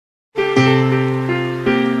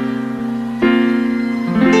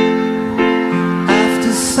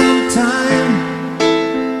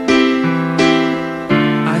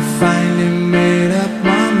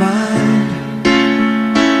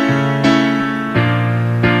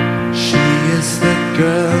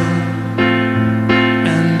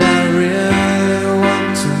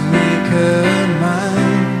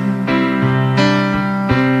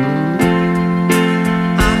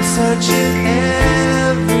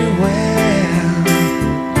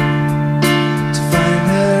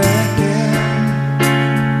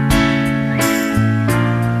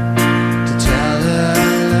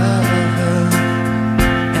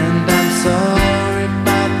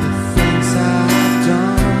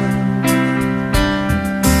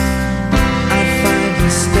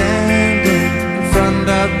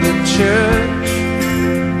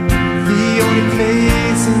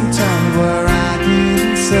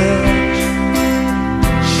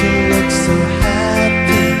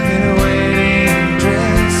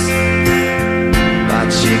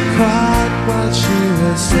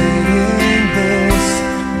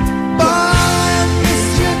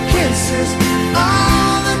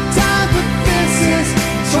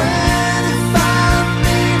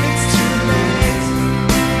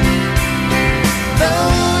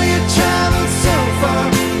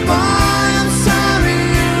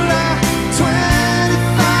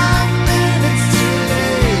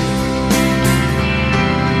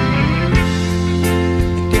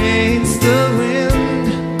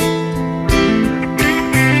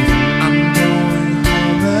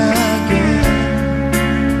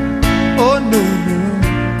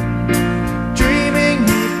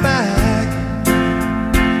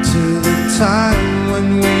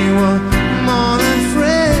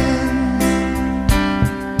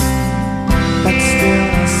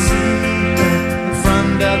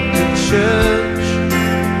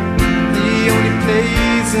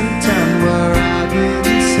place and time where I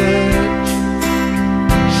didn't search.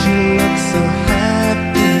 She looked so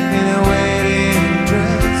happy in a wedding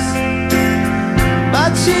dress,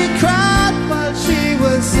 but she cried while she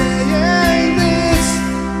was saying this: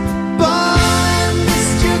 boy, I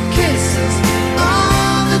missed your kisses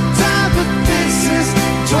all the time, but this is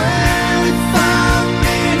 25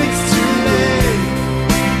 minutes too late.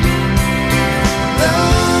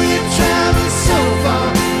 Though you travel so far,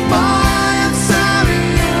 boy, I'm sorry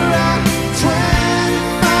you're out 25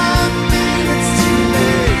 minutes too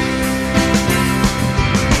late.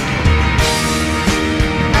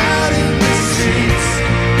 Out in the streets,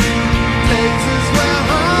 places where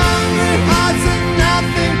hungry hearts and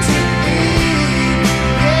nothing to eat,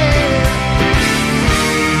 yeah.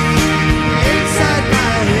 Inside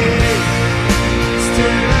my head,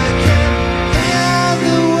 still I can hear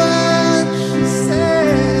the words she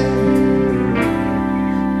said.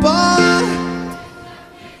 Boy,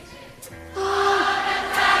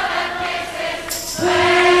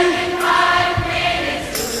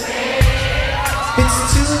 it's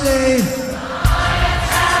too late.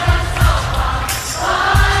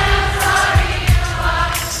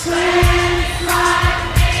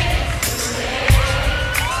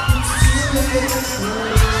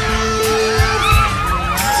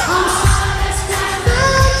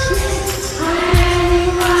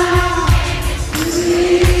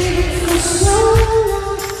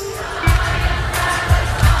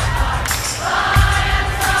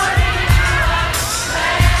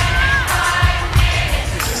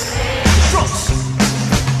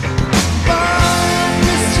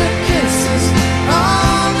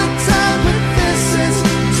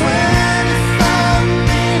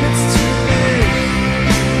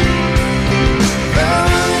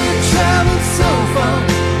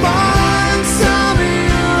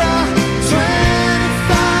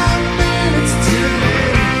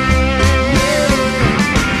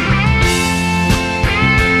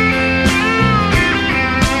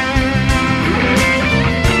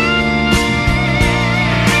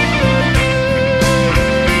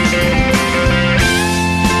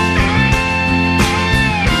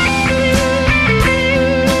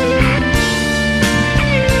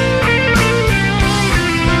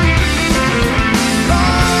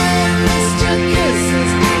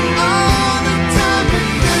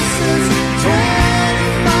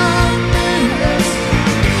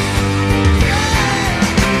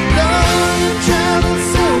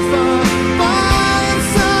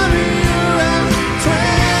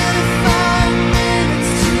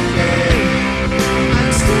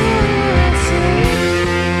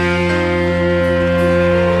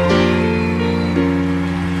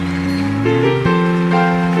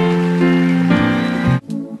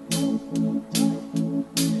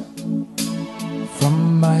 From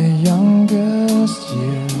my youngest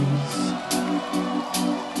years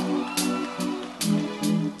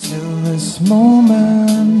till this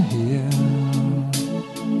moment here,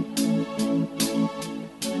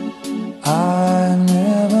 I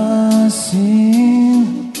never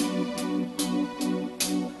seen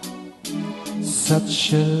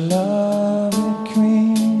such a lovely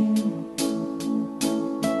queen.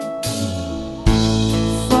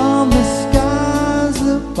 From the skies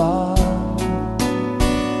above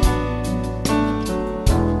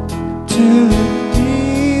to the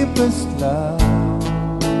deepest love,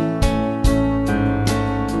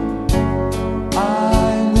 I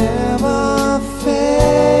never felt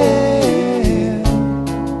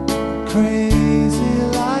crazy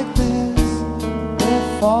like this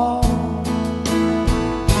before.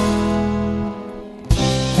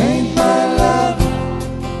 Paint my love,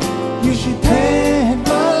 you should paint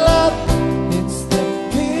my love. It's the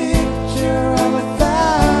picture of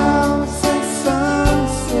 1,000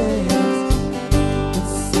 sunsets.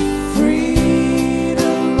 It's the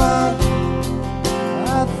freedom of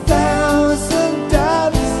 1,000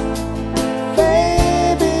 dots.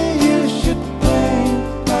 Baby, you should paint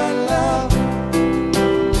my love.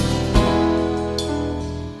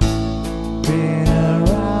 Been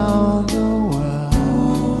around the world,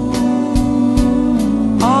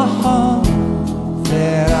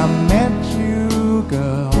 there I met you,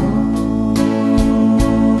 girl.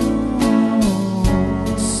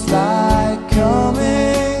 It's like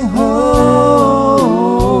coming home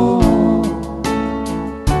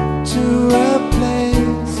to a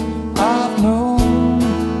place I've known.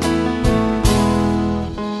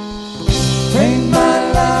 Paint my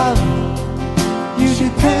love, you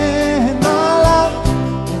should paint my love.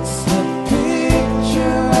 It's a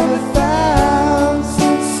picture of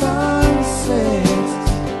 1,000 sunsets.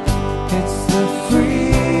 It's the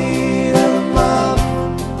freedom of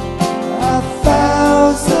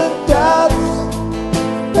 1,000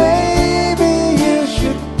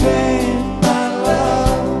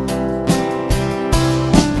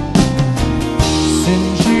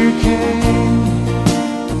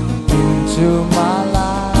 into my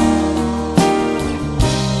life.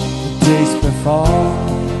 The days before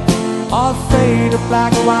all faded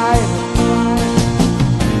black and white.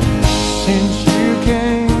 Since you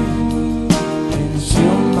came into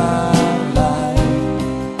my life,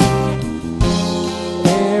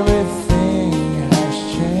 everything has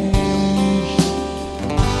changed.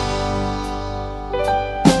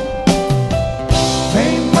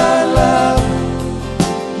 Paint my love,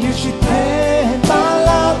 you should paint my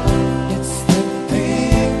love. It's the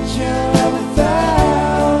picture of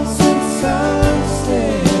 1,000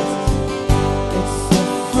 sunsets. It's the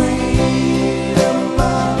freedom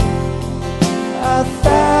of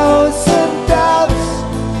 1,000 doubts.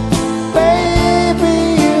 Baby,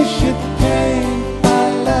 you should paint my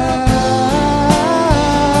love.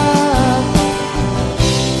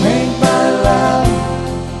 Paint my love,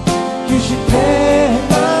 you should paint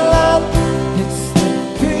my love. It's the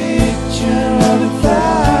picture of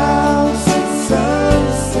 1,000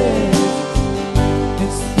 sunsets.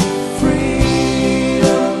 It's the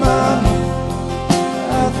freedom of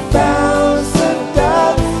 1,000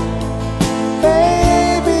 doubts.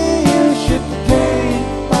 Baby, you should paint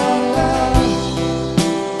my love.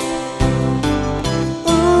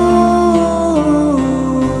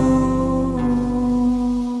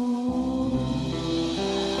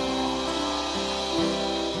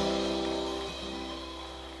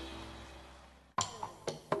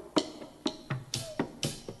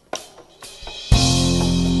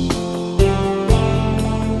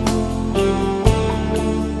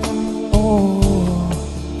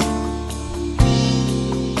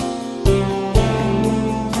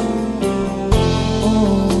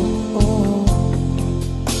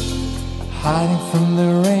 Hiding from the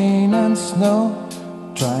rain and snow,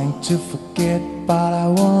 trying to forget, but I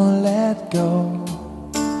won't let go.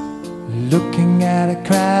 Looking at a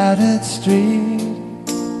crowded street,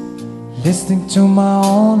 listening to my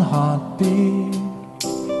own heartbeat.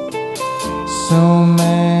 So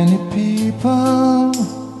many people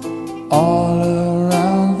all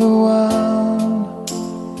around the world.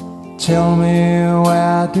 Tell me,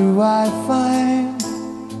 where do I find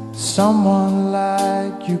someone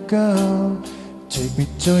like you, girl? Take me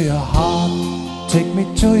to your heart, take me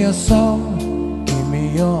to your soul. Give me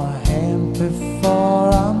your hand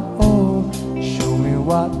before I'm old. Show me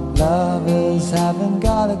what love is, haven't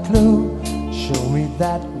got a clue. Show me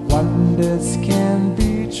that wonders can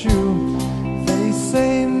be true. They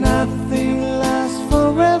say nothing lasts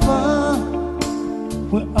forever.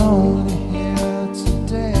 We're only here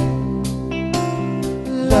today.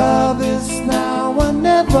 Love is now or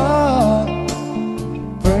never.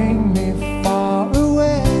 Bring me far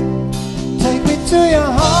away. Take me to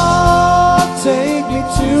your heart, take me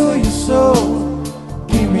to your soul.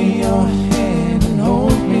 Give me your hand and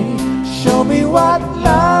hold me. Show me what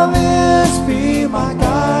love is, be my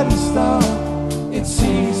guiding star. It's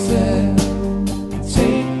easy.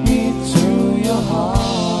 Take me to your heart.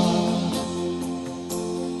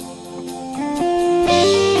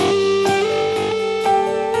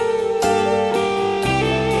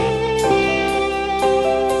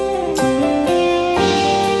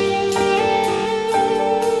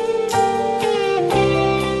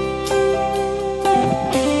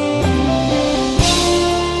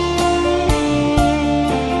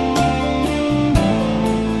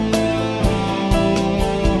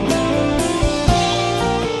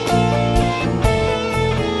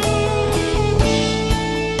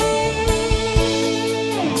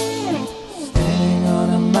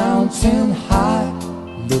 Mountain high,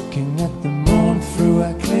 looking at the moon through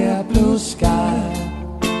a clear blue sky.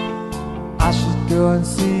 I should go and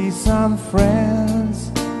see some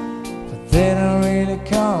friends, but they don't really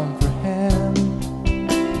comprehend.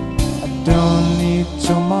 I don't need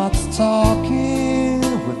too much talking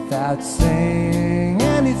without saying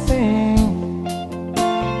anything.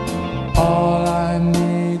 All I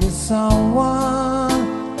need is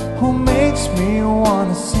someone who makes me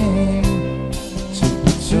wanna sing.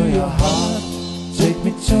 To your heart, take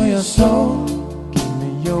me to your soul. Give me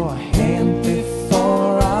your hand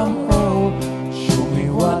before I'm old. Show me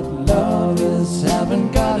what love is,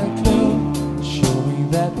 haven't got a clue. Show me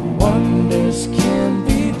that wonders can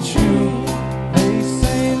be true. They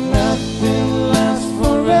say nothing lasts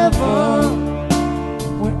forever.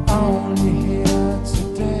 We're only here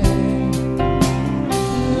today.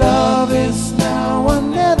 Love is now or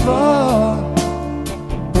never.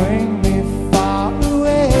 Bring me far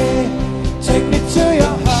away. Take me to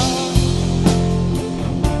your heart.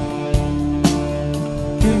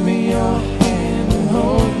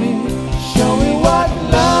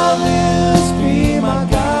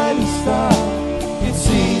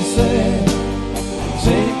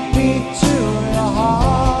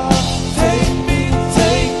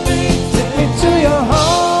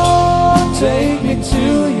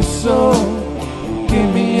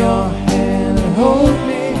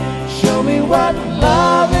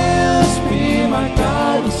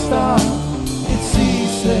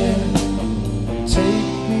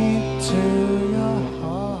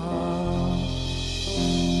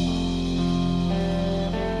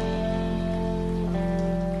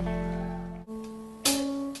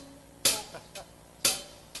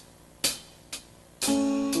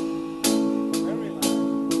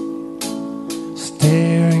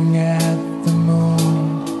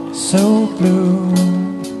 blue,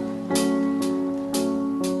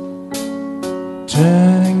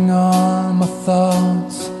 turning on my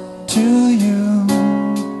thoughts to you.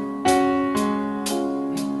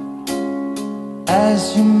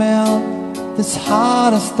 As you melt this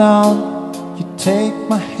heart of stone, you take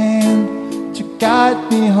my hand to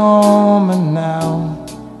guide me home, and now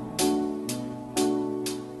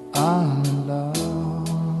I'm in love.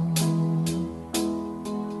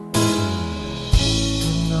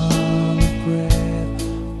 On a breath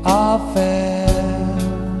of air,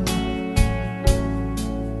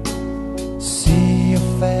 see your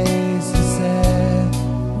faces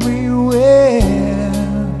everywhere.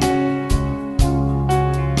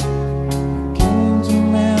 Came to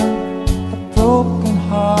mend a broken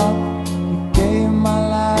heart. You gave my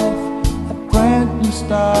life a brand new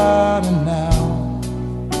start, and now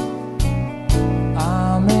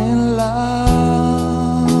I'm in love.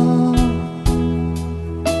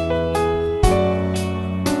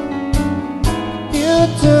 You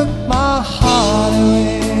took my heart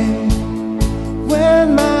away when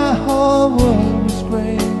my whole world was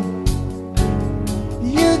gray.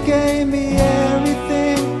 You gave me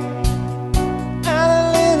everything and a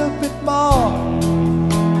little bit more.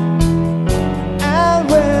 And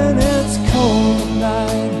when it's cold at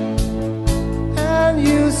night and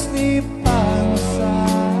you sleep by my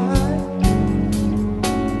side,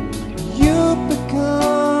 you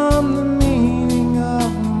become the meaning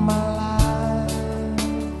of my life.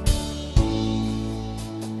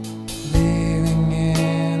 Living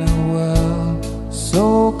in a world so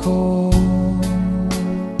cold,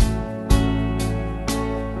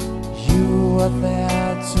 you are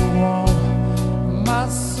there to warm my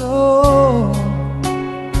soul.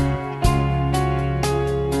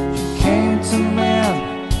 You came to mend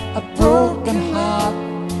a broken heart.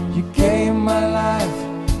 You gave my life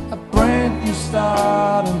a brand new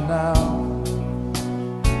start, and now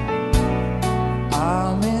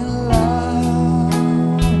I'm in love.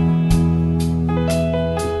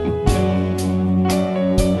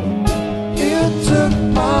 You took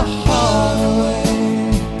my heart away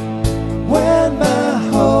when my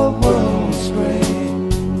whole world was gray.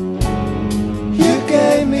 You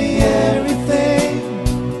gave me everything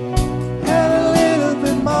and a little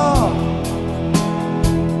bit more.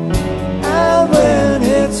 And when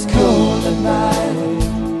it's cold at night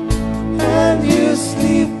and you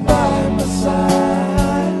sleep by my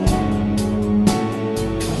side,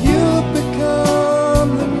 you become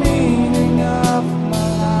the meaning of my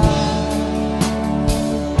life.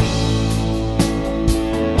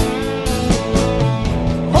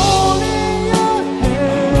 Holding your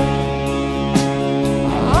hand,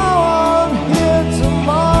 I want here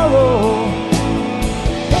tomorrow.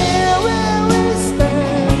 Here where we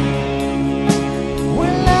stand,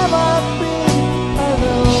 we'll never be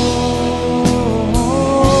alone.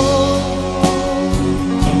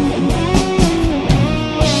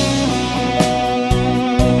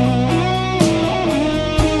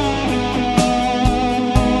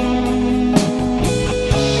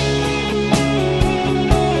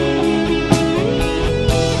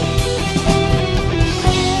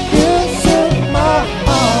 You took my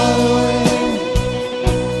heart away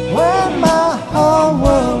when my whole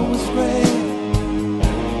world was gray.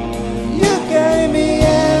 You gave me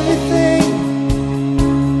everything,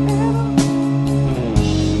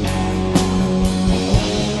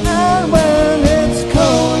 and when it's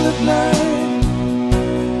cold at night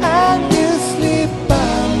and you sleep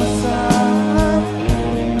by my side,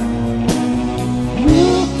 you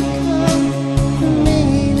become the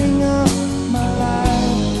meaning of my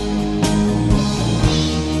life.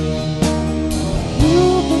 You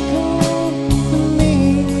become the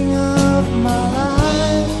meaning of my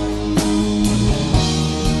life.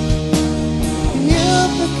 You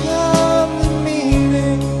become the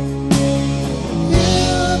meaning. You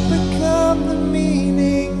become the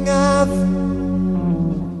meaning of.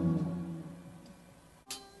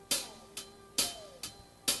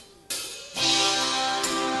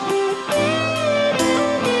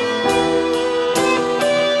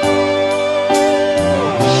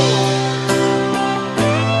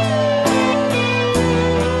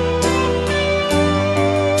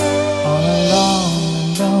 On a long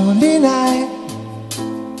and lonely night,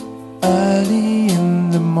 early in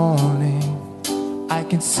the morning, I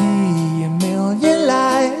can see a million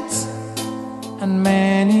lights, and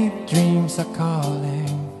many dreams are calling.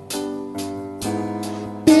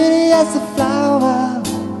 Beauty as a flower,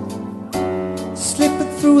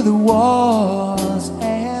 slipping through the walls.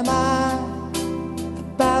 Am I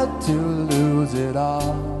about to lose it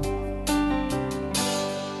all?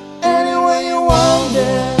 Anywhere you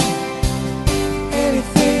wander,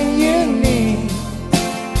 anything you need.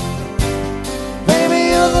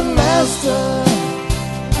 master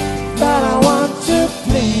that I want to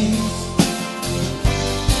please.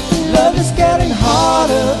 Love is getting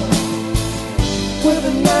harder with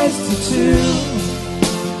a nice tattoo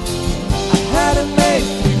I had it made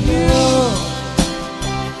for you.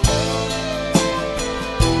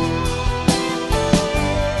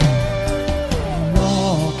 I'm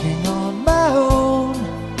walking on my own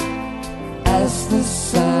as the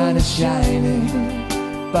sun is shining,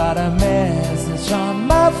 but a message on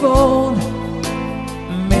my phone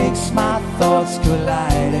makes my thoughts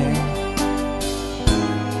colliding.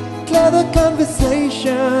 Clever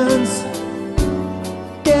conversations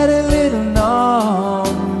get a little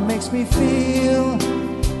numb, makes me feel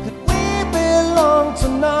that we belong to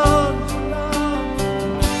none.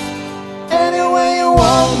 Anyway you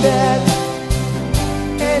want that,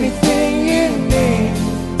 anything you need,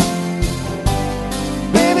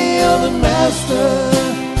 baby you're the master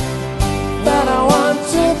that I want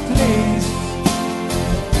to please.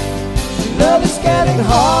 Love is getting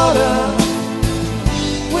harder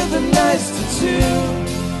with a nice tattoo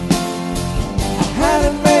I had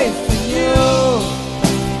it made for you.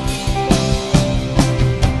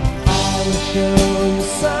 I will show you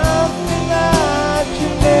something that you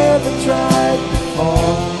never tried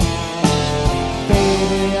before.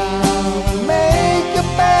 Baby, I will make you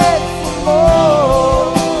beg for more.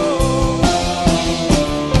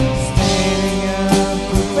 Standing up,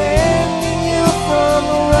 preventing you from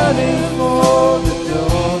running for the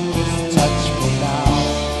door. Just touch me now.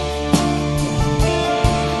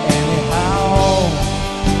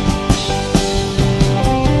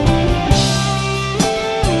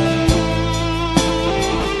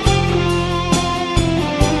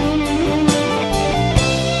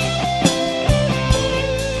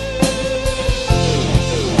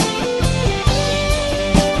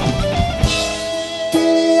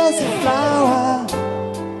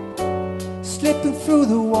 Slipping through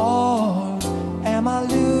the walls, am I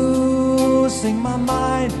losing my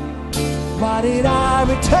mind? Why did I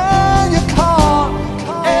return your call?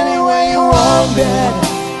 Anyway you want it,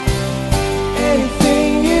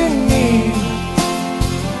 anything you need,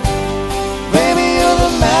 baby you're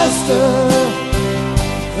the master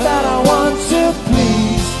that I want to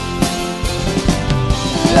please.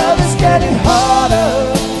 Love is getting harder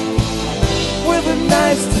with a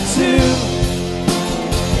nice tattoo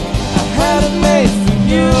had it made for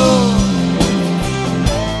you.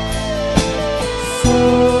 So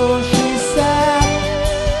she said,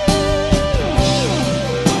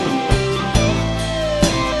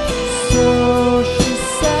 so she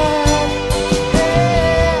said, yeah.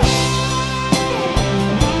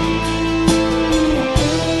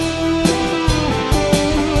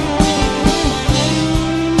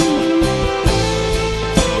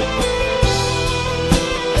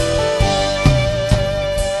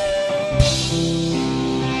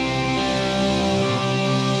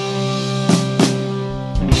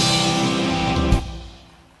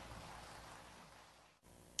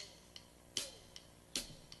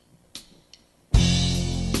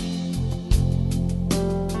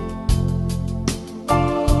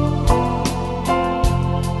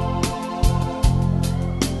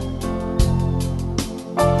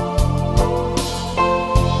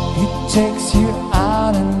 Takes you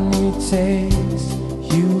out and he takes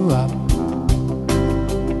you up,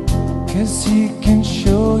 'cause he can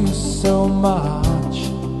show you so much.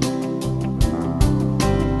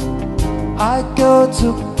 I go to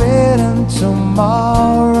bed and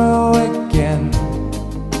tomorrow again.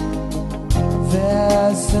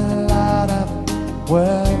 There's a lot of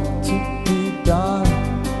work to be done.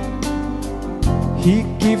 He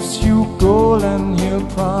gives you gold and he'll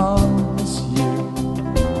promise you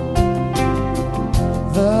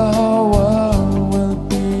the whole world will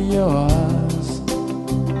be yours.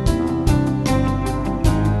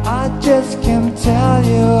 I just can't tell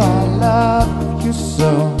you I love you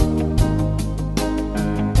so,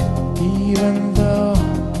 even though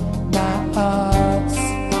my heart's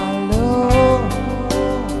low.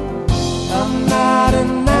 I'm not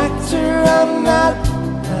an actor, I'm not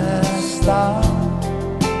a star,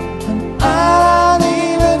 and I don't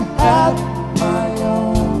even have my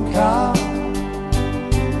own car.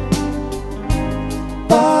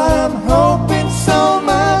 But I'm hoping so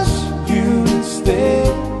much you'll stay,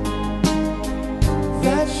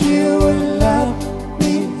 that you will love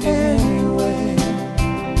me anyway.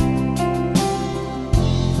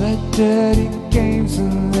 The dirty games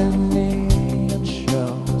and the neon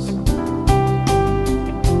shows,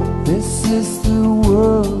 this is the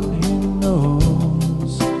world he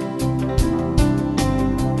knows.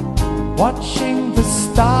 Watching the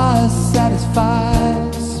stars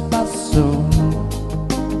satisfies my soul.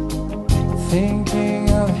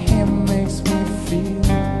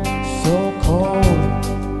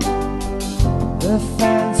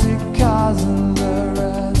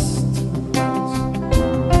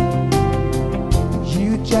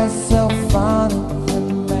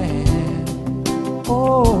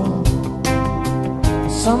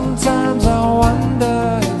 Sometimes I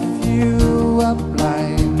wonder if you are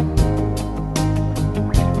blind.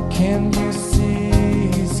 Can you see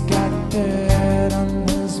he's got dirt on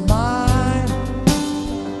his mind?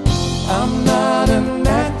 I'm not an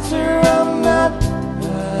actor, I'm not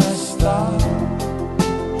a star.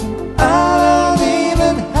 I don't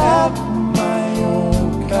even have my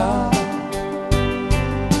own car.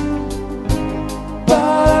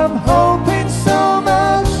 But I'm hoping so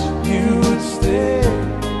much you would stay,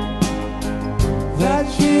 that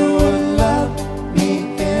you would love me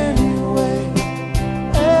anyway.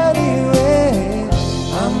 Anyway,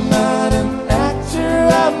 I'm not an actor,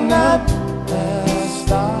 I'm not a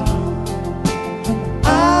star. I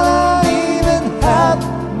don't even have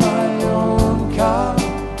my own car.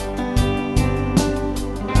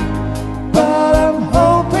 But I'm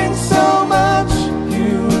hoping so much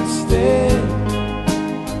you would stay,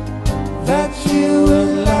 that you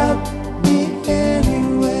will love me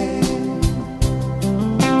anyway.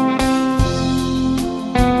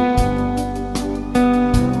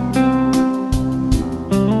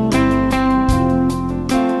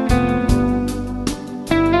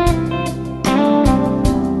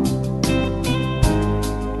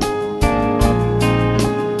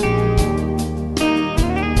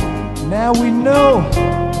 Now we know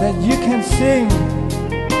that you can sing,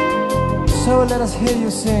 so let us hear you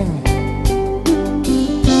sing.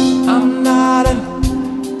 I'm not an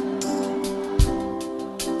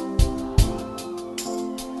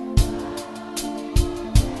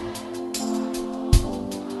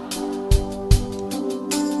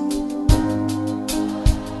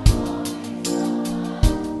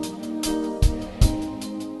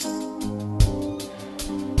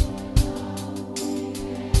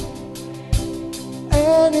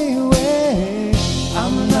anyway,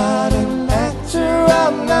 I'm not an actor,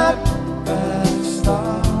 I'm not a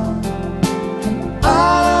star. I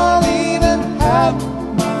don't even have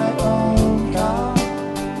my own car.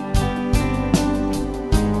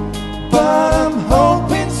 But I'm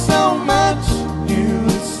hoping so much you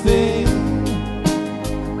would stay,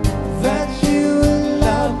 that you will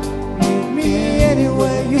love me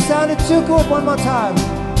anyway. You sounded too good, one more time.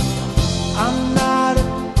 I'm not,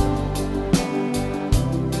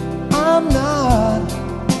 I'm not.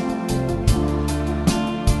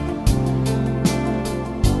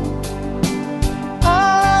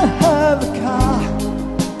 I have a car.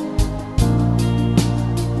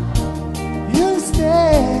 You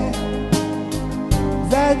stay,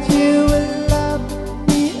 that you will love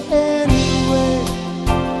me anyway.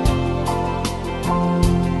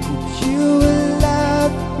 That you will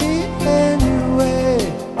love me anyway.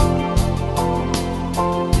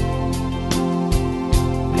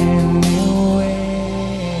 Anyway.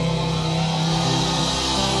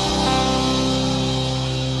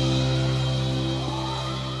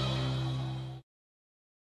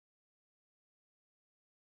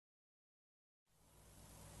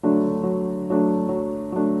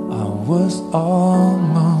 I was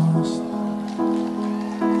almost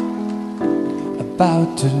about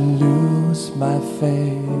to lose my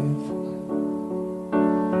faith.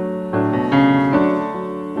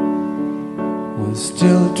 Was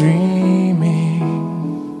still dreaming,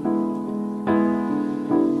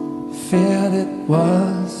 feared it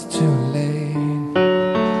was too late.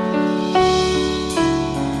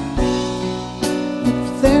 But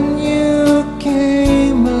then you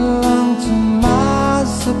came along to my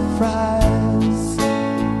surprise,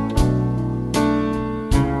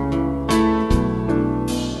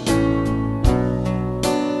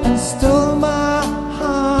 and stole my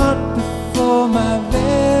heart before my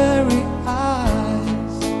very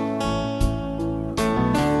eyes.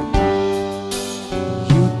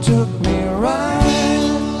 You took me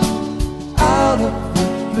right out of the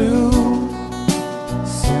blue,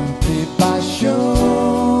 simply by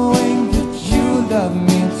showing that you love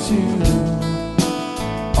me too.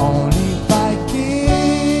 Only by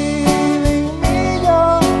giving me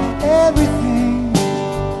your everything,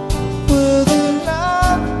 with a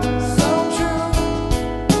love so true.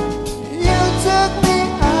 You took me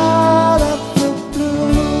out of the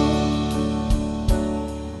blue.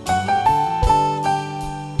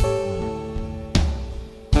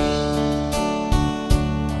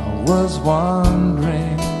 I was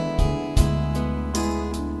wondering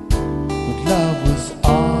what love was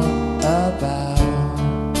all about.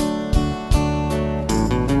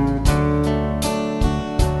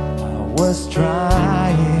 Was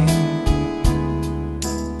trying,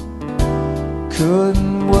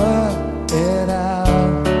 couldn't work it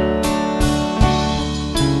out.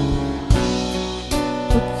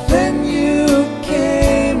 But then you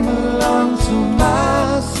came along to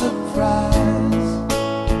my surprise,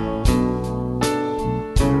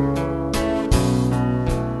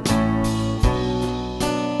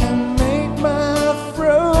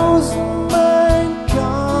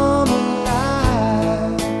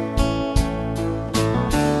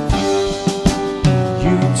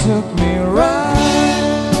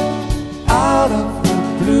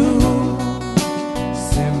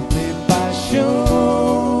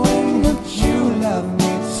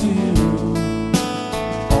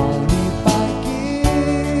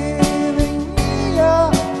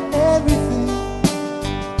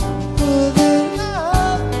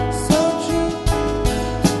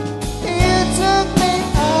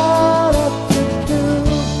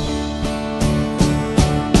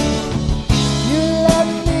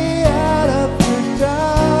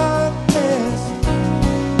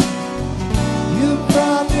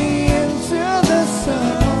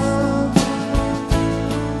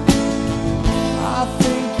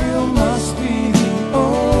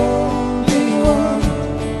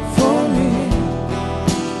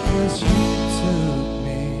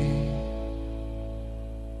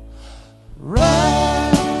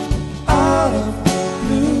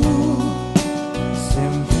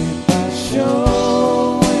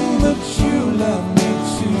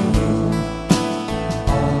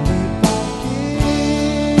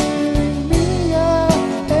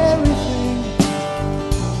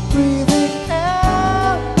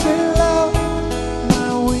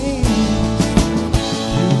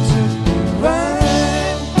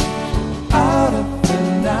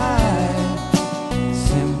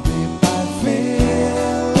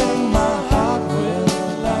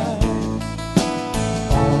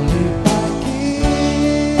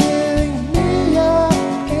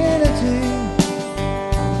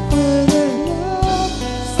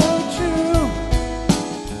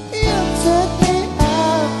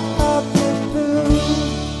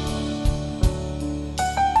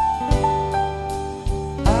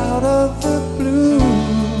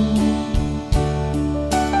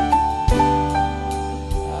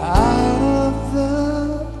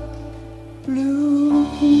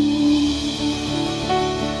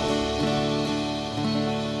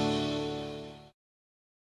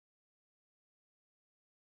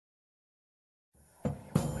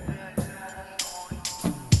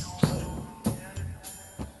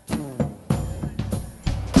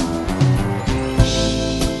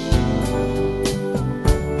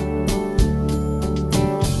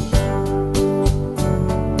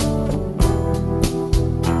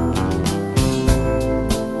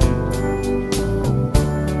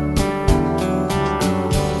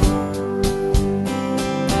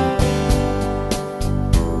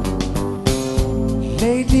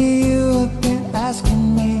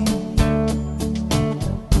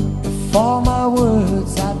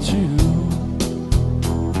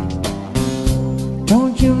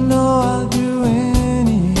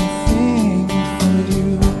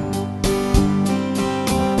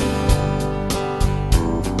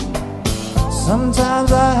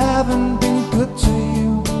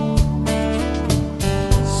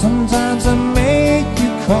 sometimes I make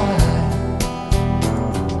you cry.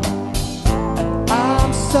 And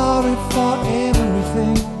I'm sorry for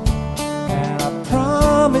everything. And I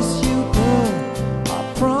promise you, girl,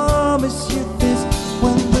 I promise you this.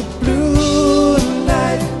 When the blue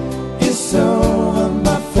night is over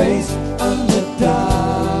my face, on the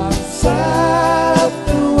dark side of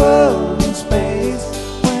the world in space,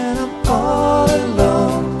 when I'm all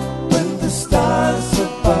alone with the stars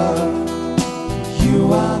above,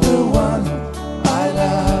 you are the one I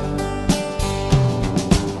love.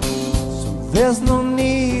 So there's no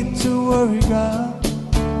need to worry, girl.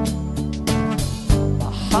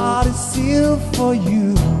 My heart is sealed for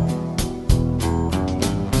you.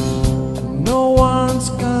 No one's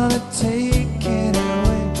gonna take it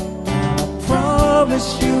away. I promise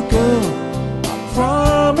you, girl, I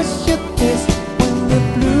promise you this. When the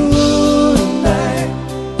blue night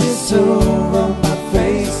is over my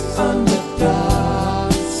face, on the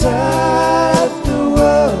dark side of the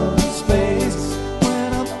world in space, when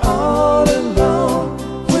I'm all alone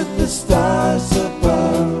with the stars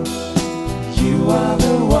above, you are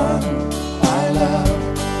the one I love.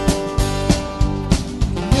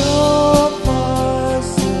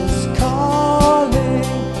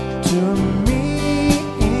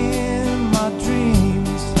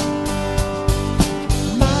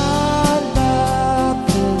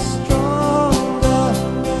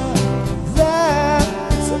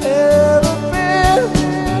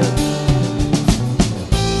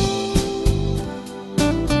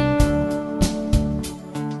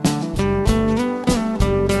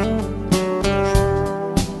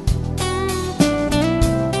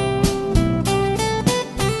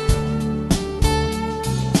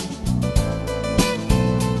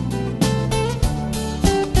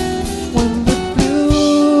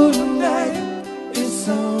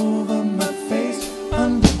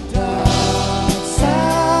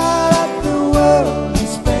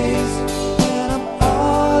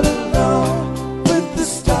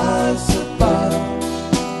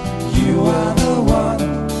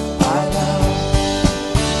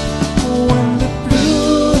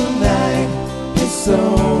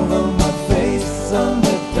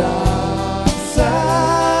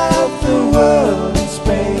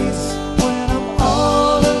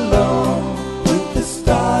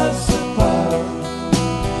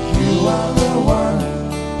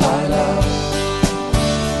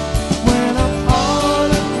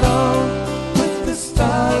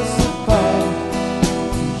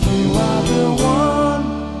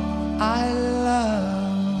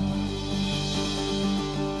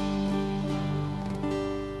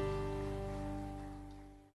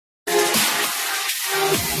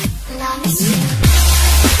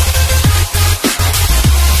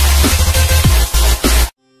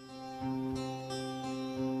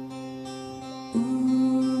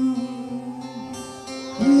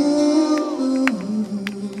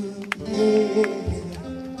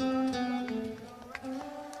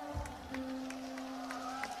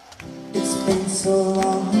 It's been so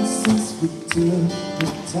long since we took the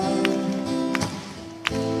time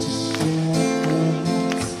to share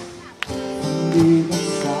moments and even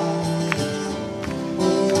silence.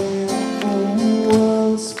 When the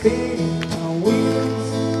world's spinning our wheels,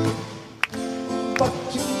 but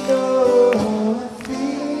you know how I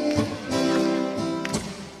feel.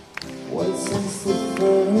 Well, since the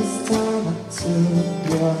first time I took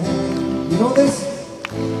your hand, you know this?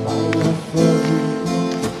 My love for you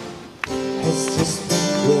has just been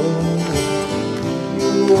growing.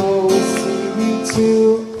 You always seem to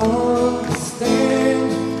understand.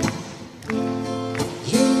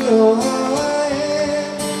 You know how I am.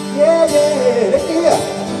 Yeah, yeah, yeah.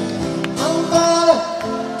 I'm gonna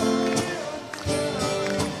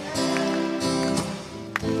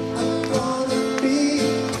be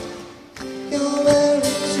your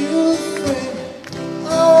very true friend. I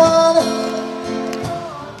wanna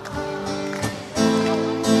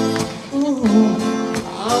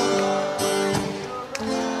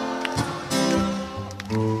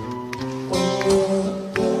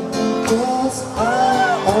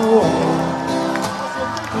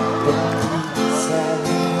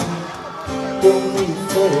don't be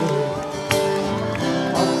afraid.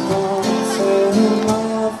 I'm gonna turn my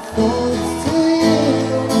thoughts to you,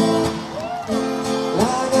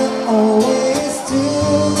 like I always do.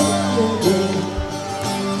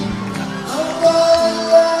 I'm gonna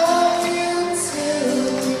love you till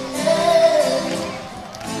the end.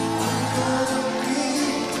 I'm gonna be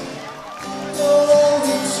your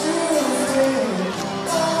only true friend.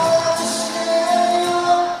 I wanna share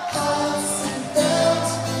your ups and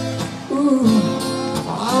downs.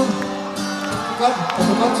 I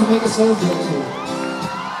forgot to make a song for you.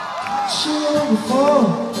 chill before,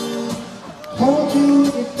 hold you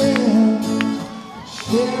again,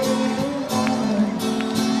 share your mind.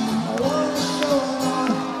 I wanna show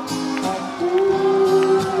you I do.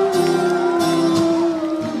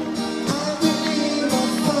 I believe I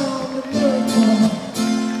found a miracle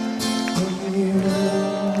in you.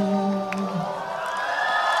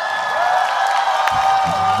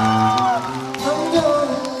 I'm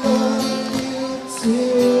gonna love you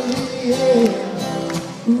till the end.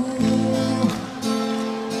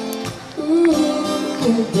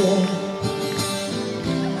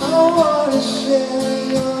 I wanna share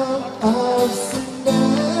your ups and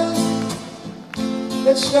downs.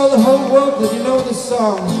 Let's show the whole world that you know this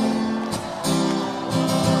song.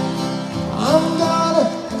 I'm gonna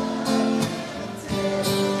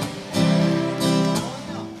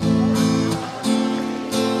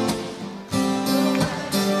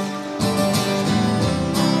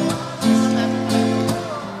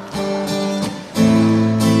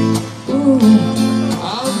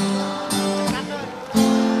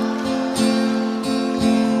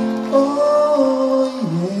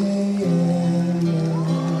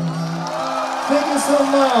thank you so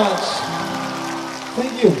much.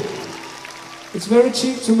 Thank you. It's very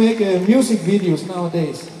cheap to make music videos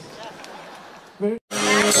nowadays. Very I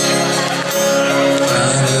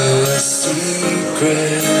know a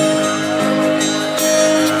secret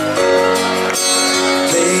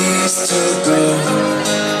place to go.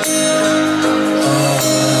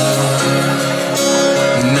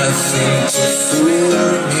 Nothing to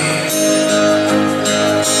thrill me.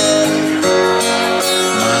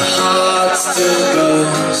 Still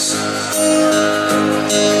goes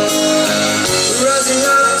rising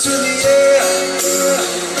up to the air,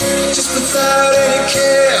 just without any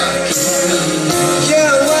care.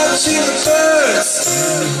 Yeah, watching the birds,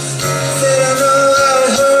 then I know how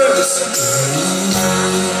it hurts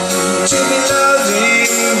to be loving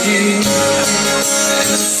you and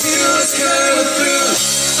to feel this kind of blue.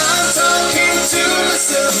 I'm talking to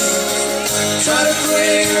myself, try to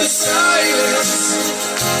break the silence.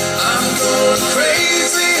 I'm going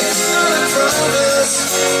crazy, and I promise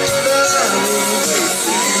that I will wait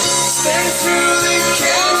for you. Stay through the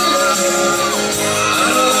candlelight. I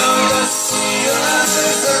no longer see your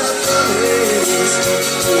eyes, and I promise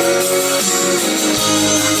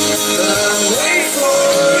that I'll wait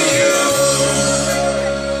for you.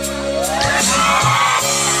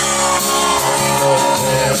 Oh,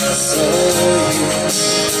 never saw you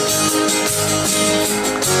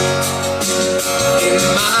in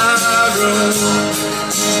my room,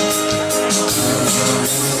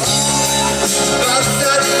 but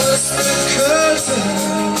that was the curtain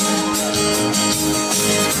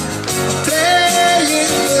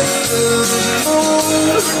playing with the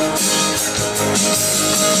moon.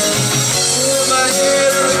 Pull my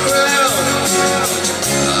head on the ground,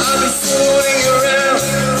 I've been floating around.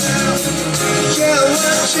 Yeah,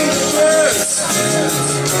 watching the birds,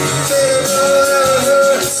 they don't know how it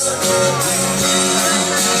hurts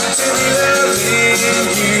to be loving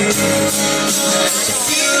you, to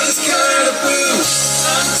feel this kind of blue.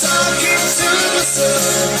 I'm talking to myself,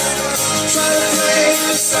 trying to break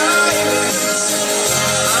the silence.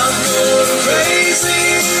 I'm going crazy,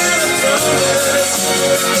 and I promise that I will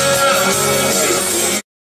wait for you.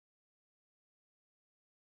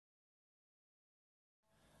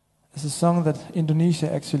 It's a song that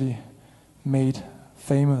Indonesia actually made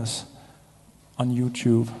famous on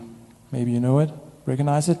YouTube. Maybe you know it,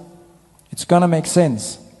 recognize it. It's gonna make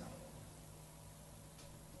sense.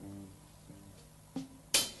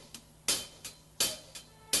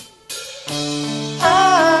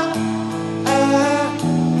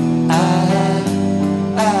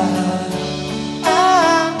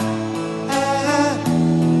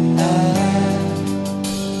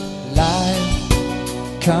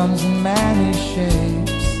 Life comes in many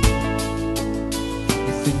shapes.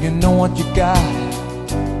 You think you know what you got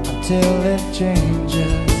until it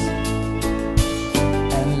changes.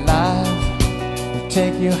 And life will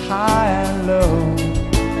take you high and low.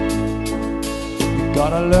 You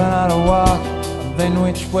gotta learn how to walk, and then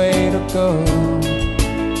which way to go.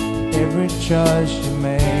 Every choice you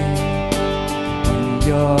make when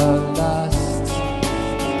you're lost,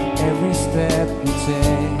 every step you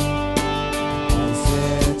take has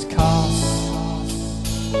its cost.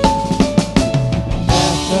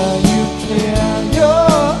 After you clear your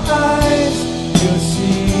eyes, you'll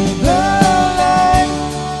see the light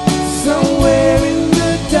somewhere in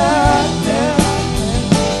the darkness.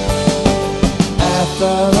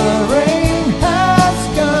 After the rain has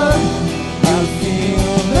gone, I'll feel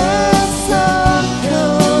the sun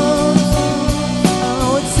comes.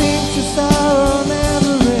 Oh, it seems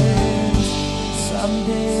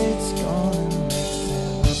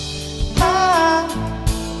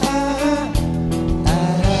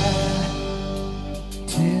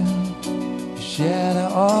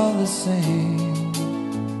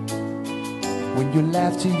When you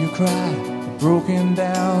laugh till you cry, broken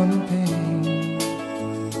down in pain.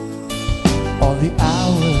 All the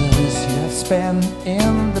hours you have spent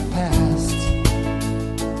in the past,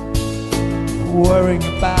 worrying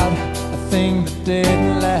about a thing that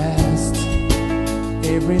didn't last.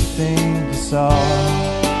 Everything you saw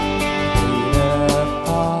made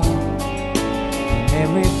apart, and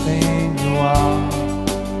everything you are,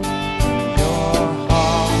 your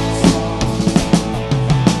heart.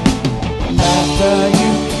 After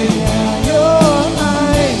you clear your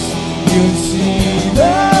eyes, you see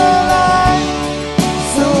the light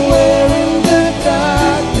somewhere in the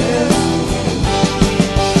darkness.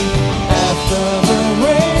 After the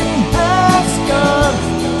rain has gone,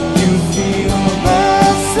 you feel the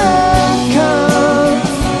sun come.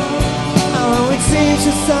 Oh, it seems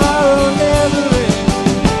your sorrow never ends.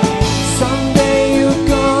 Someday you're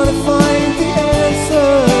gonna find the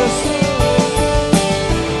answers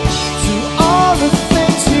to all the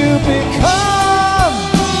things you become.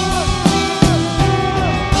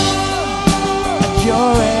 And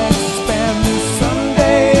your expanding,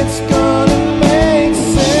 someday it's gonna make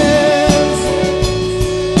sense.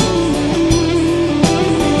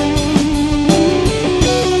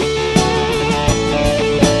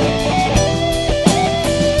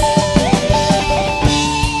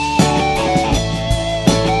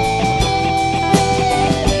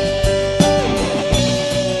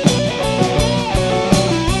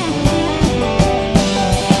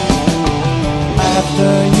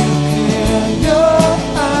 After you clear your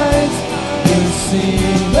eyes, you see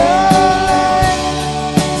the light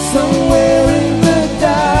somewhere in the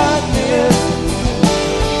darkness.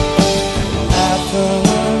 After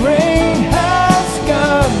the rain has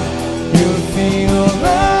gone, you feel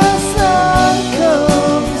the sun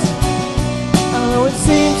comes. Oh, it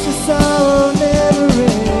seems your sorrow never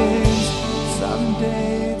ends.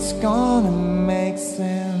 Someday it's gonna make sense.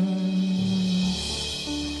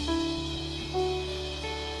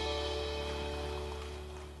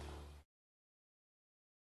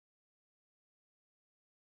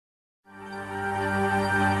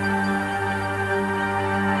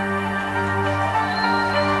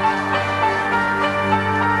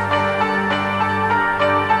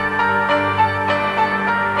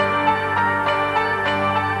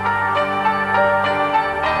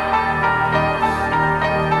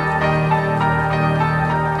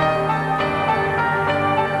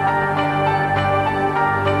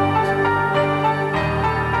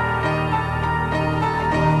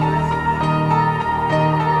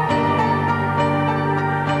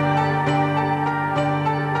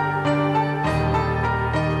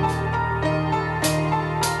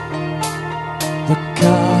 The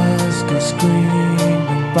cars go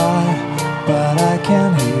screaming by, but I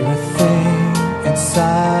can't hear a thing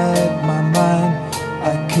inside my mind.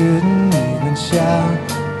 I couldn't even shout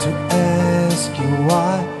to ask you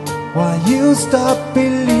why you stopped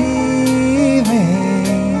believing.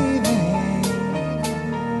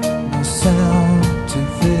 No sound to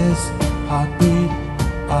this heartbeat,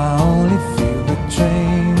 I only feel the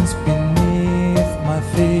trains beneath my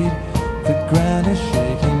feet. The ground is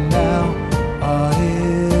shaking now. Or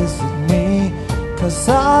is it me? 'Cause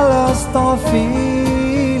I lost all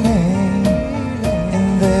feeling in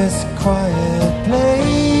this quiet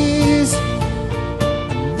place.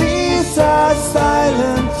 And these are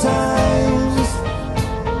silent times.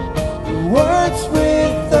 The words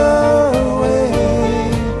wither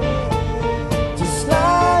away, just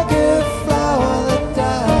like a flower that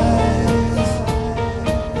dies.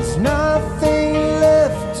 There's nothing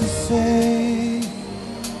left to say.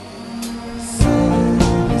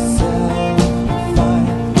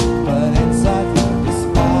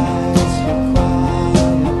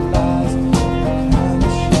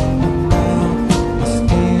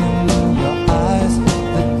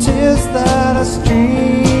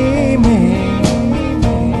 Streaming,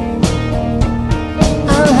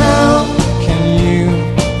 and how can you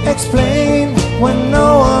explain when no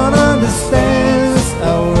one understands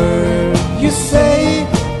a word you say,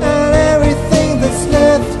 and everything that's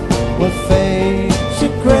left will fade to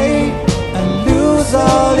gray and lose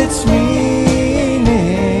all its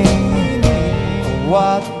meaning?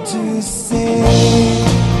 What to say?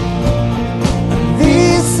 And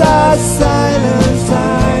these are silent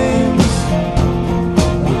times.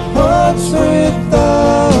 With the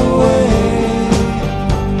way,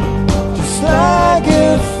 just like a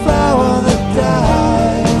flower that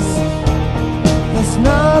dies. There's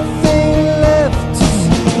nothing left to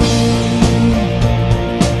say.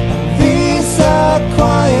 These are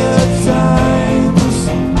quiet times.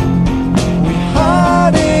 We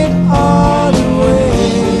hide it all away.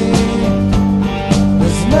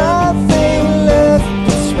 There's nothing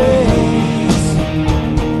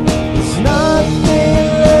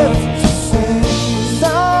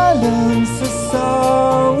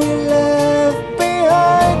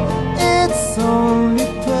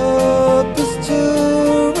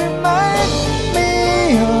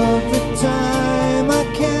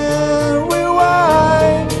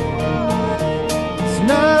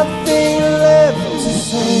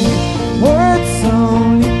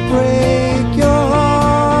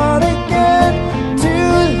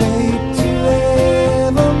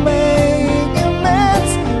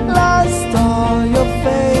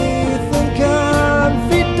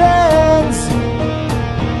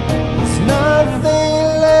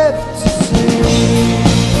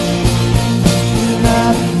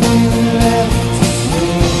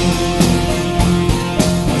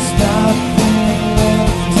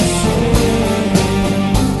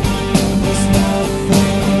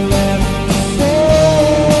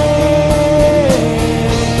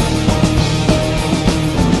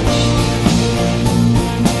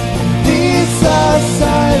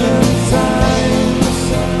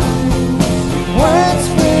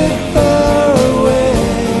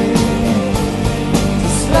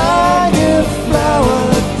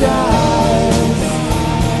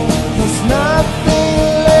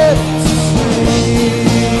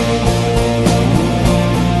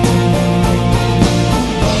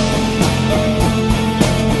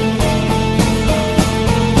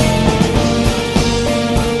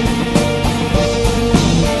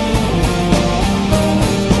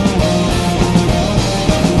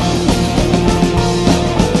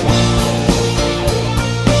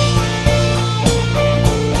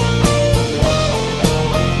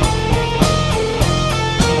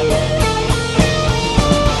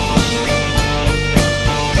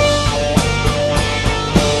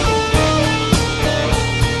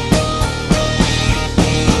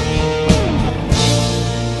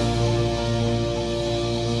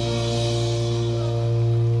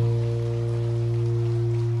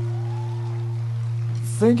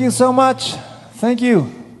Thank you so much. Thank you.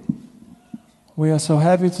 We are so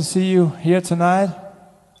happy to see you here tonight,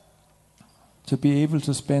 to be able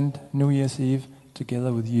to spend New Year's Eve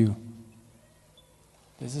together with you.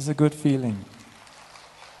 This is a good feeling.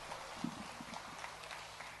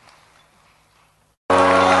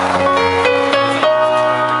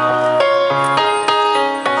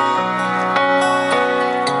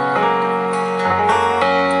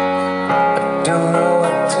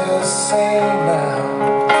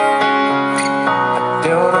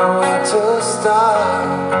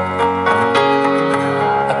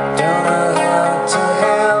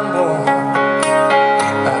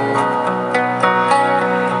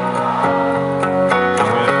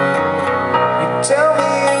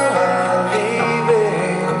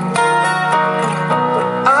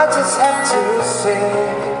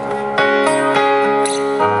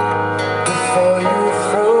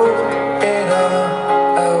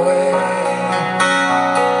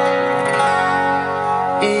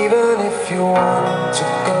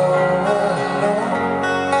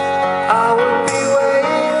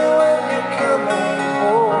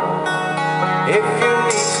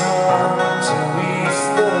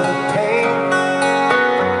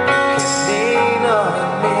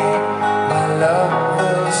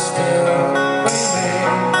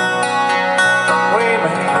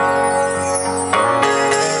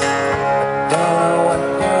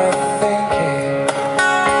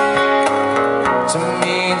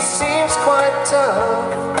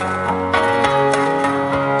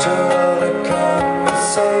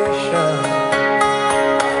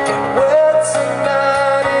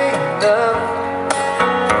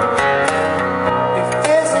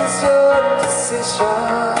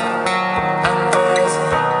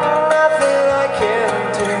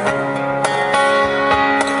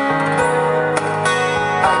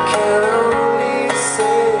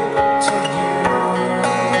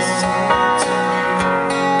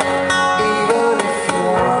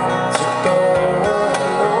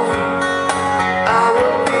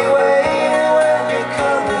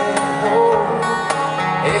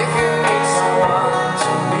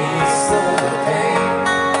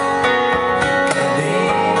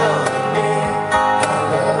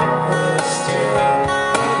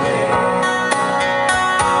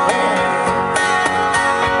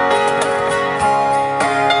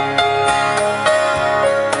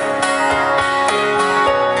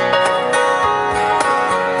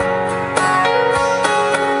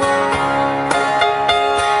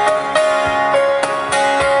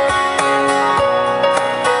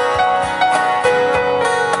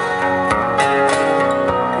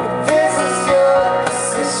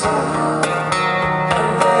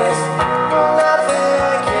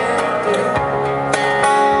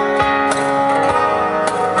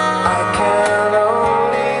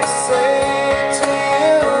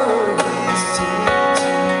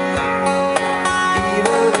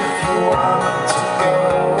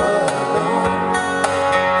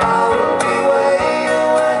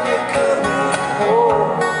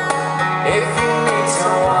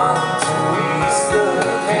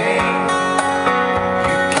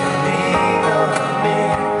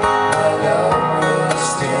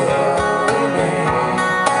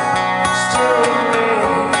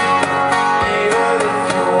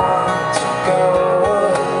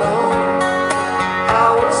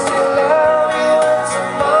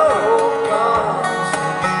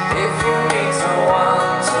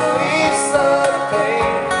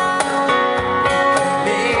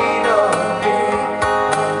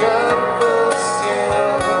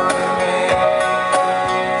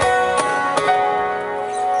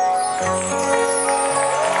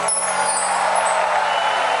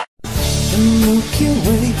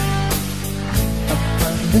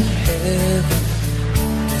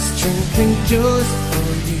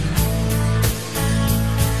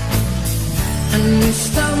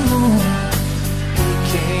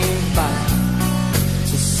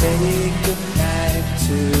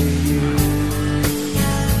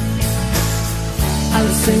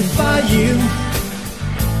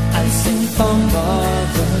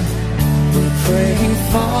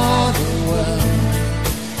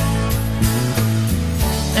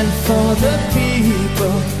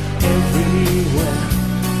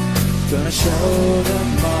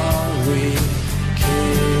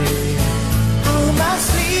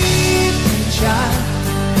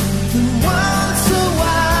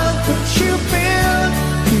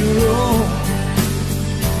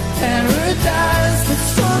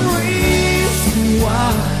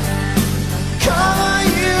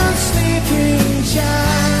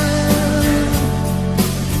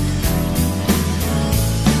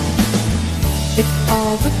 If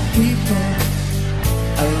all the people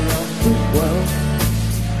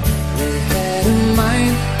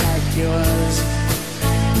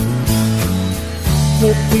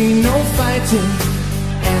fighting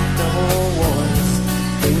and no wars.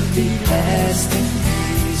 They will be blessed in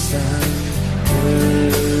peace and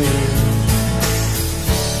good.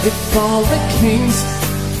 If all the kings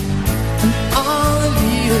and all the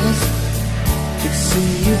leaders could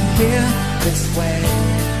see you here this way,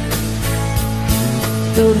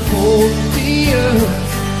 they would hold the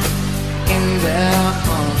earth in their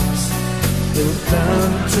arms. They would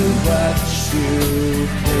learn to watch you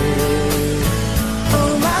play.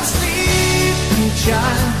 Oh, my sleeping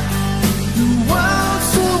child, the world's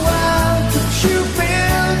so wild, but you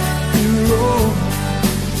build your own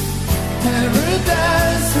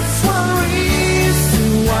paradise. That's one reason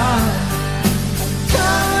why I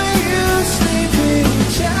call you sleeping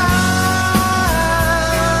child.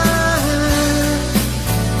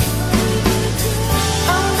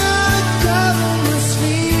 I'm gonna call you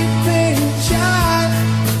sleeping child.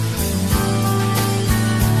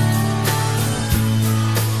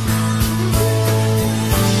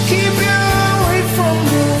 Keep you away from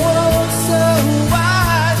the world so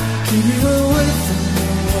wide. Keep you away from the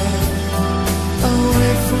world,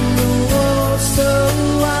 away from the world so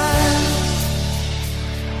wide.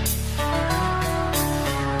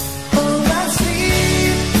 Oh, my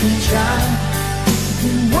sleeping child,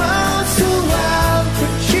 the world's so wild,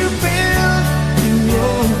 but you build your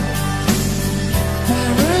own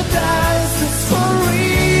paradise. That's one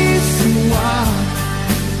reason why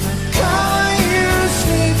I call you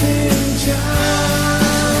sleeping child.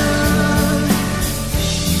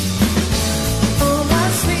 Oh, my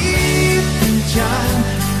sleeping child,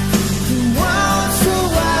 the world's so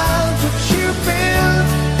wild, but you build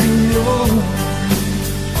your own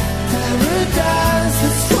paradise.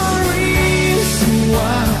 That's one reason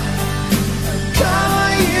why I call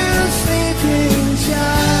you sleeping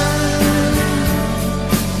child.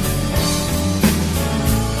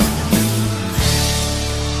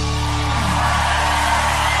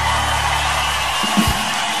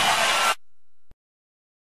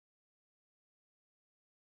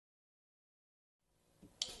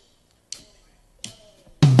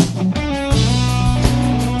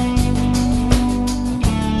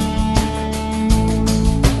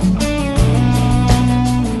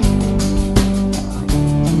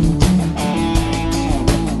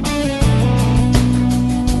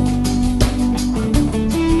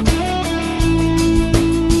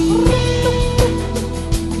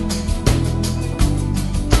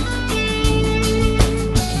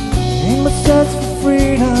 In my search for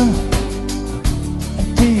freedom and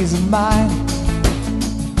peace of mind,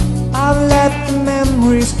 I've let the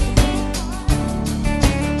memories.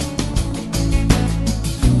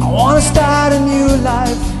 I wanna start a new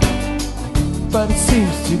life, but it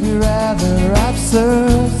seems to be rather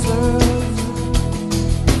absurd.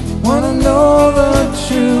 Wanna know the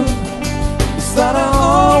truth is that I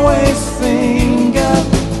always think of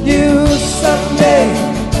you someday,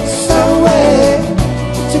 some way.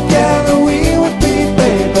 Together we would be,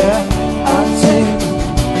 baby. I'll take,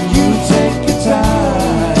 you take your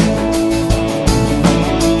time.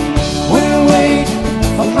 We'll wait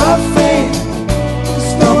for my fate,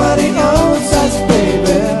 'cause nobody owns us,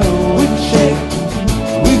 baby.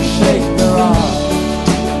 We shake the rock.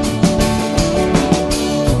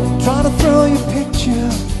 Try to throw your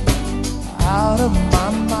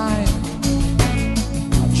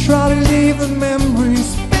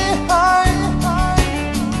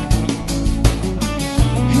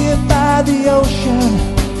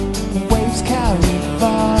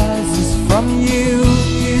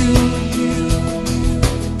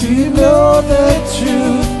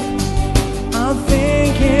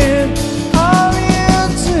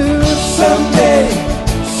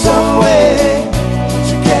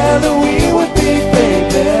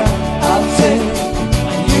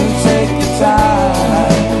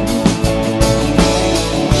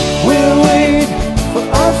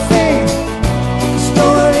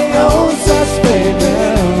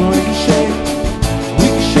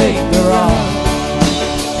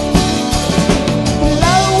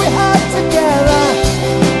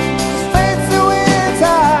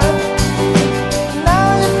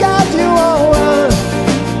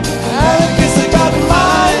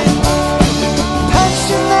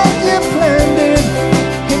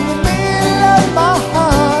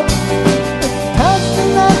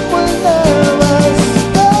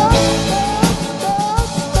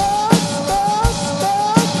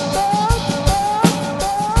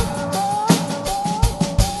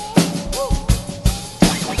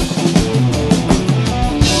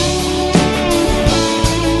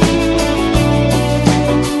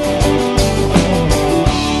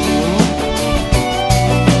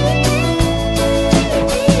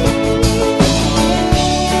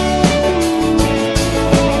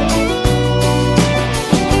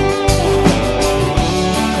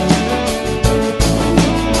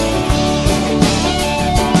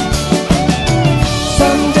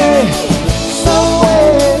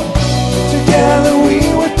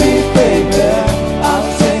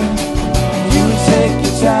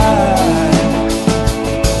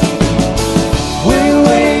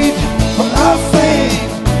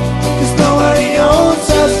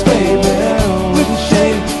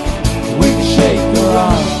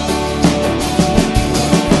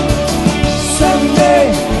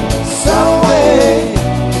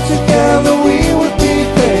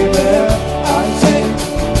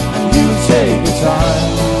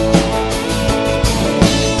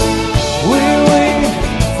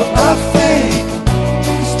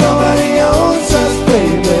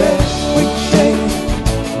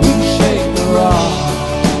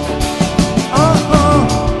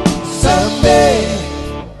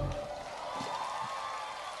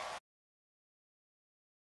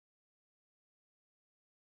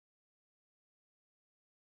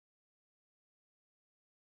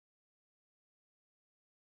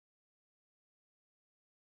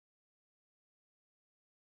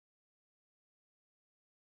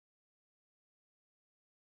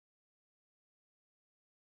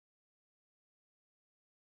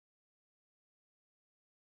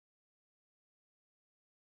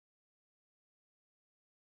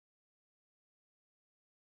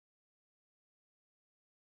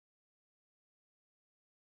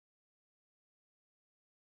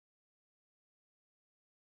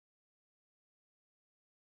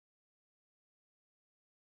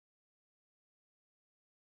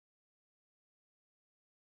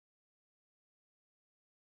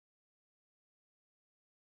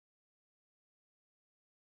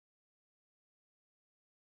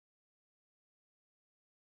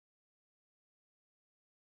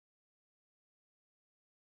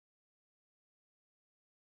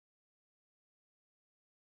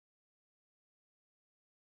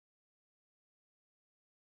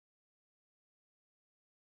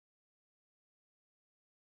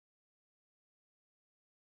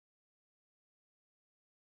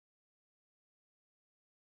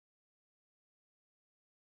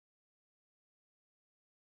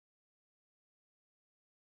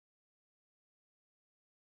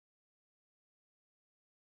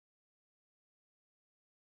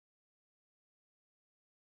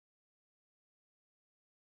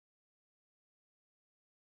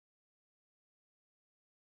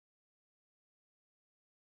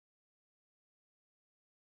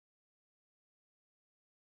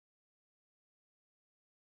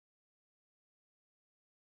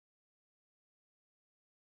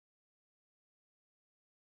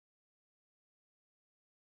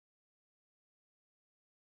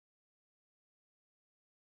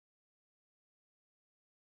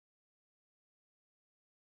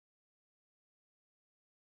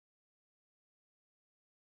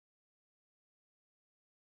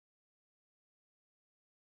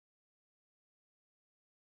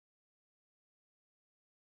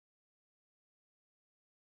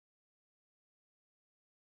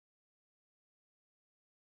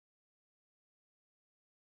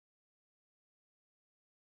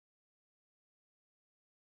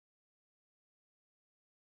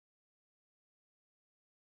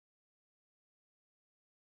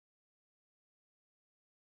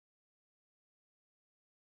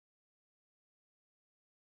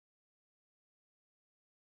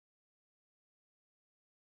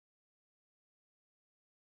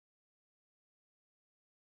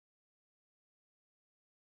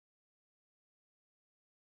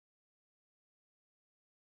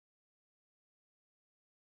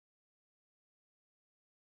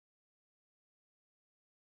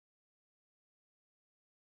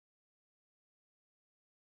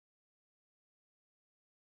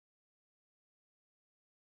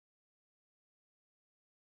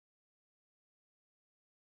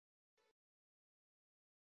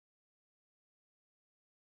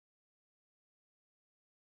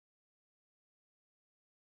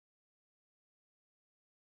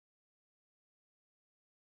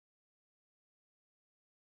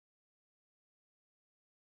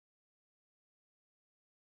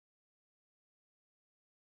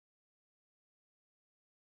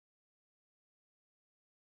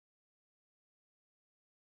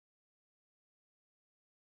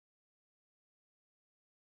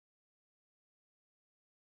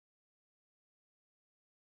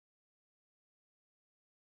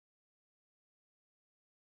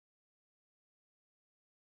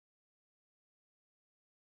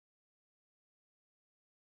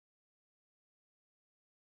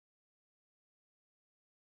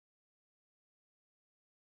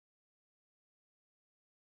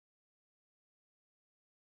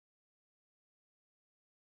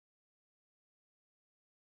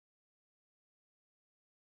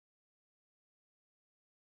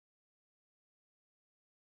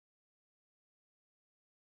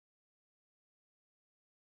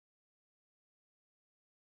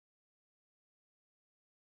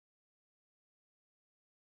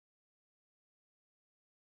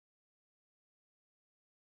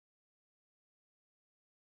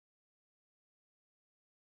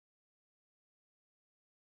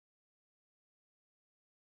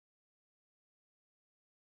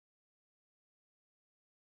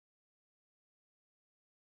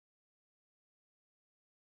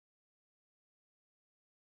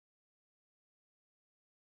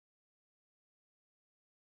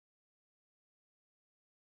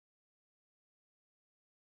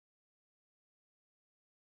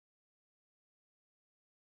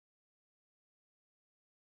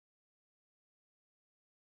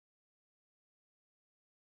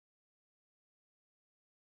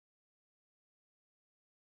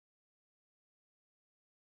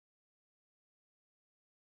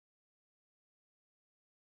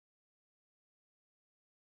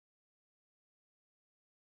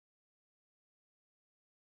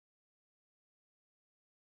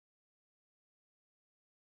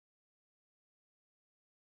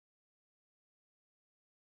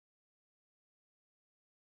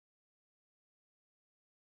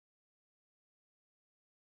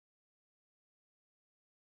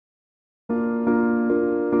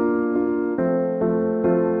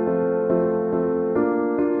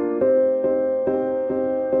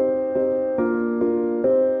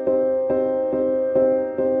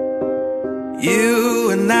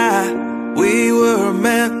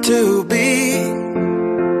to be.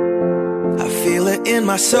 I feel it in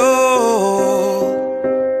my soul,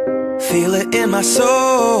 feel it in my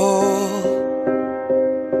soul.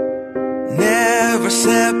 Never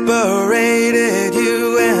separated,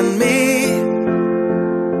 you and me.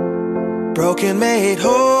 Broken made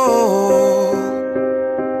whole,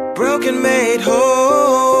 broken made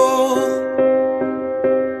whole.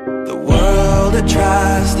 The world that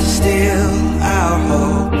tries to steal our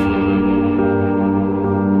hope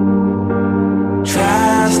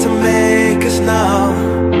tries to make us numb,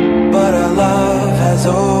 but our love has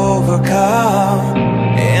overcome.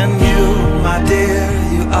 And you, my dear,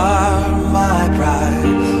 you are my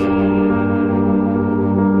prize.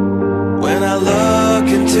 When I look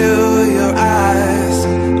into your eyes,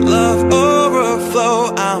 love overflow,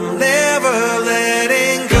 I'm never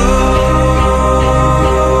letting go.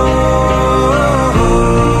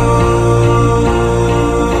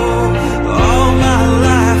 All my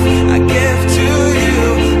life I give to you,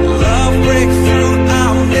 love breakthrough,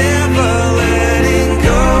 I'm never letting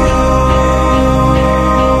go.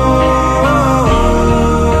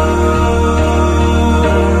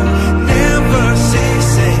 Never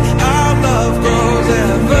ceasing, our love grows,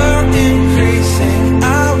 ever increasing,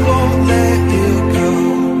 I won't let you go.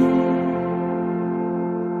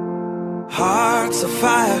 Hearts of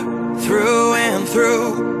fire, through and through.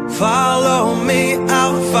 Follow me,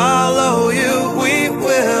 I'll follow you. We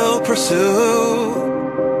will pursue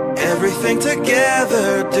everything together,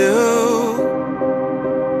 do.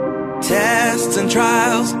 Tests and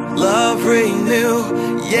trials, love renew.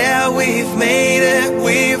 Yeah, we've made it,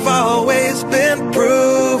 we've always been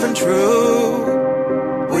proven true.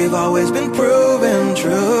 We've always been proven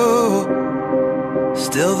true.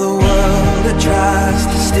 Still the world that tries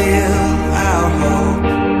to steal our hope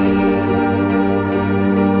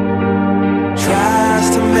tries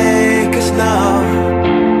to make us numb,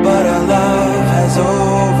 but our love has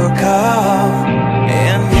overcome.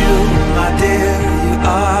 And you, my dear, you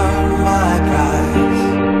are my prize.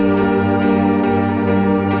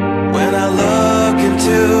 When I look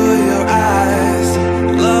into your eyes,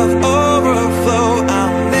 love overflow,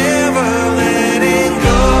 I'm never letting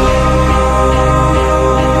go.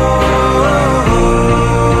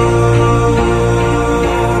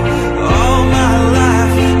 All my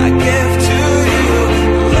life I give to you,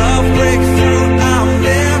 love breakthrough, I'm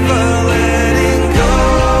never letting go.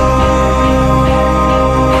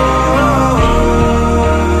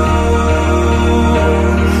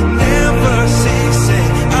 Never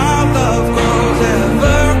ceasing, our love grows,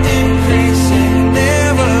 ever increasing,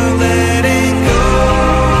 never letting go.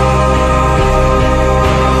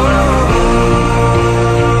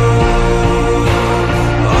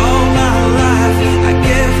 All my life I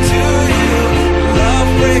give to you, love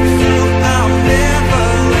breakthrough, I'm never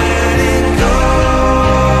letting go.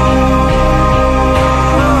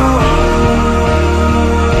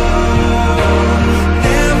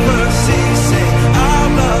 Never ceasing, our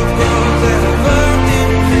love grows, ever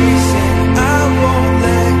increasing, I won't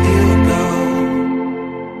let you go.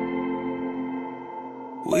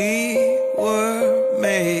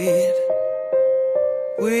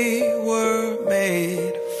 We were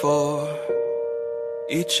made for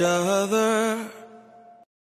each other.